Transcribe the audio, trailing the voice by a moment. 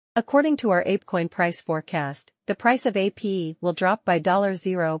According to our Apecoin price forecast, the price of APE will drop by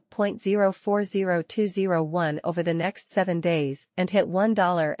 $0.040201 over the next 7 days and hit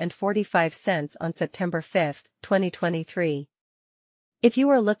 $1.45 on September 5, 2023. If you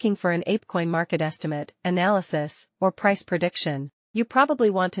are looking for an Apecoin market estimate, analysis, or price prediction, you probably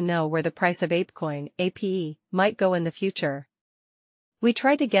want to know where the price of Apecoin, APE, might go in the future. We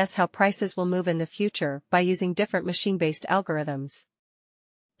try to guess how prices will move in the future by using different machine-based algorithms.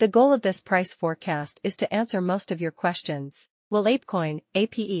 The goal of this price forecast is to answer most of your questions. Will Apecoin,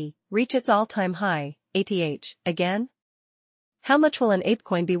 APE, reach its all-time high, ATH, again? How much will an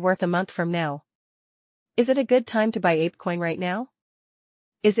Apecoin be worth a month from now? Is it a good time to buy Apecoin right now?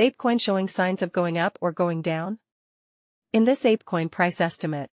 Is Apecoin showing signs of going up or going down? In this Apecoin price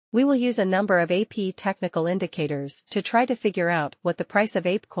estimate, we will use a number of APE technical indicators to try to figure out what the price of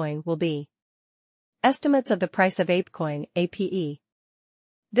Apecoin will be. Estimates of the price of Apecoin, APE.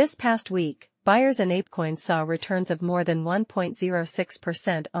 This past week, buyers in Apecoin saw returns of more than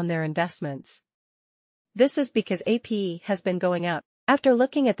 1.06% on their investments. This is because APE has been going up. After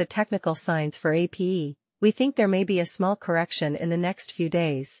looking at the technical signs for APE, we think there may be a small correction in the next few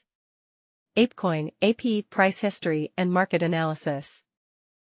days. Apecoin, APE price history and market analysis.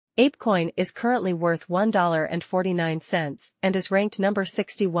 Apecoin is currently worth $1.49 and is ranked number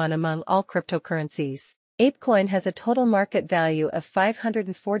 61 among all cryptocurrencies. Apecoin has a total market value of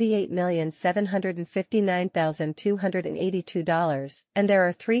 $548,759,282, and there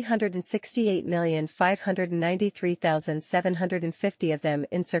are 368,593,750 of them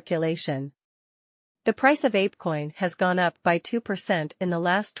in circulation. The price of Apecoin has gone up by 2% in the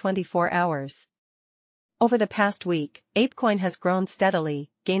last 24 hours. Over the past week, Apecoin has grown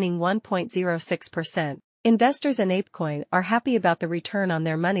steadily, gaining 1.06%. Investors in Apecoin are happy about the return on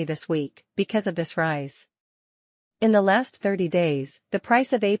their money this week because of this rise. In the last 30 days, the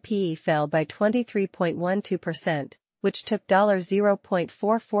price of APE fell by 23.12%, which took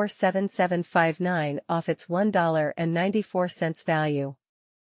 $0.447759 off its $1.94 value.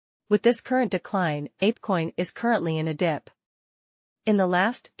 With this current decline, Apecoin is currently in a dip. In the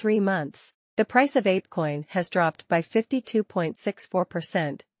last 3 months, the price of Apecoin has dropped by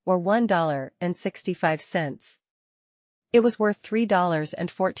 52.64%, or $1.65. It was worth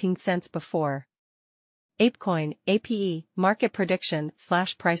 $3.14 before. Apecoin, APE, market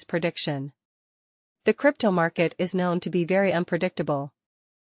prediction/price prediction. The crypto market is known to be very unpredictable.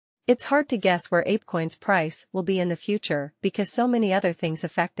 It's hard to guess where Apecoin's price will be in the future because so many other things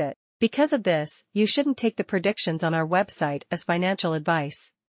affect it. Because of this, you shouldn't take the predictions on our website as financial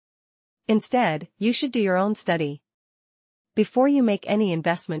advice. Instead, you should do your own study. Before you make any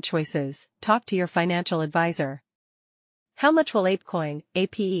investment choices, talk to your financial advisor. How much will Apecoin,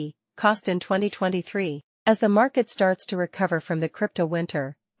 APE, cost in 2023? As the market starts to recover from the crypto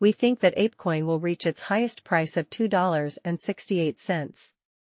winter, we think that Apecoin will reach its highest price of $2.68.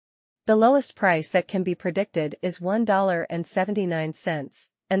 The lowest price that can be predicted is $1.79,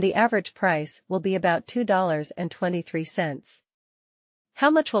 and the average price will be about $2.23. How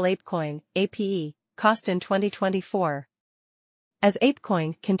much will Apecoin, APE, cost in 2024? As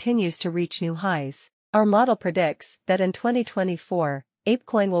Apecoin continues to reach new highs, our model predicts that in 2024,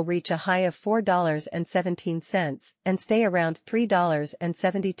 Apecoin will reach a high of $4.17 and stay around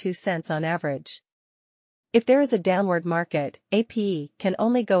 $3.72 on average. If there is a downward market, APE can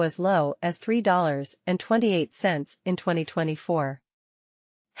only go as low as $3.28 in 2024.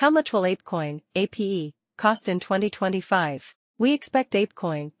 How much will Apecoin, APE, cost in 2025? We expect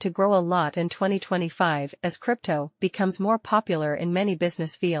Apecoin to grow a lot in 2025 as crypto becomes more popular in many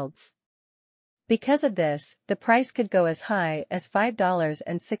business fields. Because of this, the price could go as high as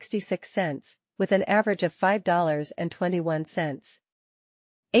 $5.66, with an average of $5.21.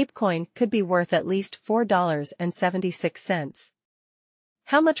 Apecoin could be worth at least $4.76.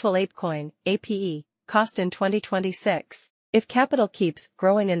 How much will Apecoin, APE, cost in 2026? If capital keeps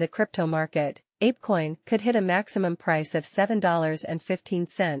growing in the crypto market, Apecoin could hit a maximum price of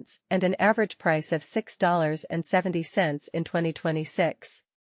 $7.15 and an average price of $6.70 in 2026.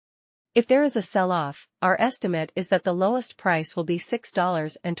 If there is a sell-off, our estimate is that the lowest price will be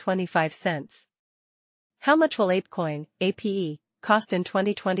 $6.25. How much will Apecoin, APE, cost in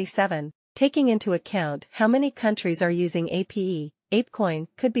 2027? Taking into account how many countries are using APE, Apecoin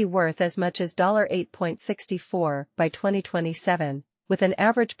could be worth as much as $8.64 by 2027, with an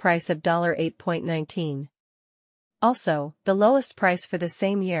average price of $8.19. Also, the lowest price for the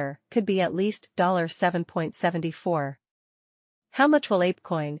same year could be at least $7.74. How much will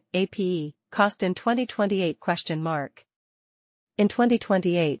Apecoin, APE, cost in 2028? In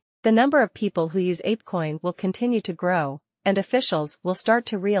 2028, the number of people who use Apecoin will continue to grow, and officials will start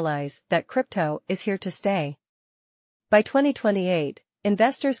to realize that crypto is here to stay. By 2028,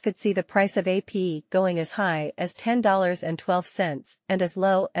 investors could see the price of APE going as high as $10.12 and as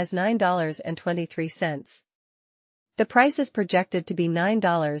low as $9.23. The price is projected to be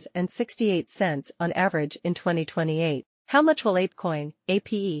 $9.68 on average in 2028. How much will Apecoin,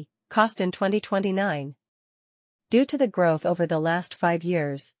 APE, cost in 2029? Due to the growth over the last 5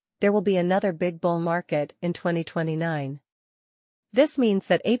 years, there will be another big bull market in 2029. This means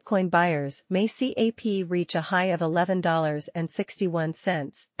that Apecoin buyers may see APE reach a high of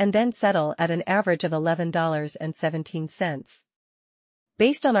 $11.61 and then settle at an average of $11.17.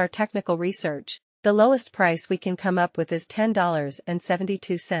 Based on our technical research, the lowest price we can come up with is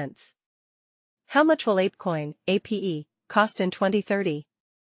 $10.72. How much will Apecoin, APE, cost in 2030?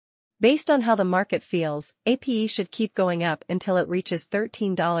 Based on how the market feels, APE should keep going up until it reaches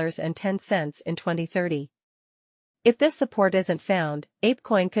 $13.10 in 2030. If this support isn't found,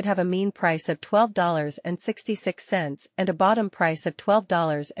 Apecoin could have a mean price of $12.66 and a bottom price of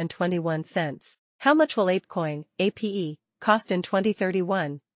 $12.21. How much will Apecoin, APE, cost in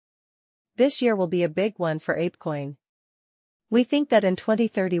 2031? This year will be a big one for Apecoin. We think that in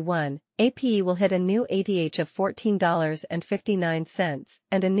 2031, APE will hit a new ATH of $14.59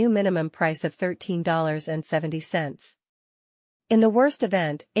 and a new minimum price of $13.70. In the worst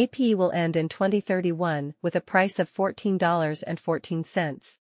event, APE will end in 2031 with a price of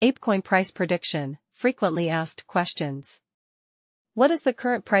 $14.14. Apecoin price prediction, frequently asked questions. What is the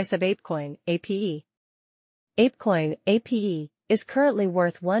current price of Apecoin, APE? Apecoin, APE, is currently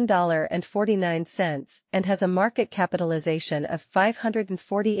worth $1.49 and has a market capitalization of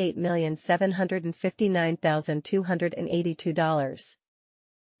 $548,759,282.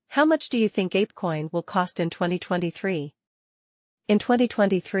 How much do you think Apecoin will cost in 2023? In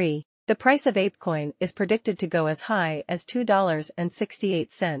 2023, the price of Apecoin is predicted to go as high as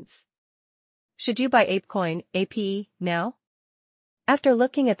 $2.68. Should you buy Apecoin, APE, now? After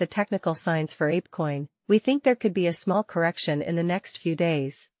looking at the technical signs for Apecoin, we think there could be a small correction in the next few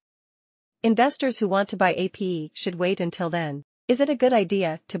days. Investors who want to buy APE should wait until then. Is it a good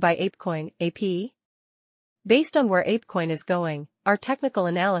idea to buy Apecoin, APE? Based on where Apecoin is going, our technical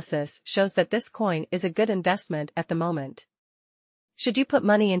analysis shows that this coin is a good investment at the moment. Should you put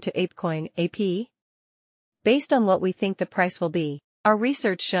money into Apecoin, APE? Based on what we think the price will be, our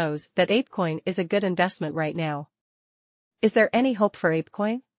research shows that Apecoin is a good investment right now. Is there any hope for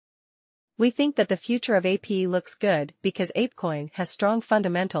Apecoin? We think that the future of APE looks good because Apecoin has strong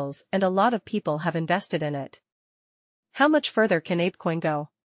fundamentals and a lot of people have invested in it. How much further can Apecoin go?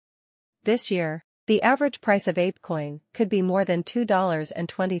 This year, the average price of Apecoin could be more than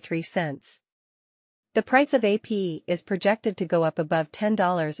 $2.23. The price of APE is projected to go up above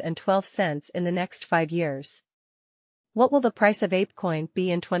 $10.12 in the next 5 years. What will the price of Apecoin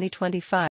be in 2025?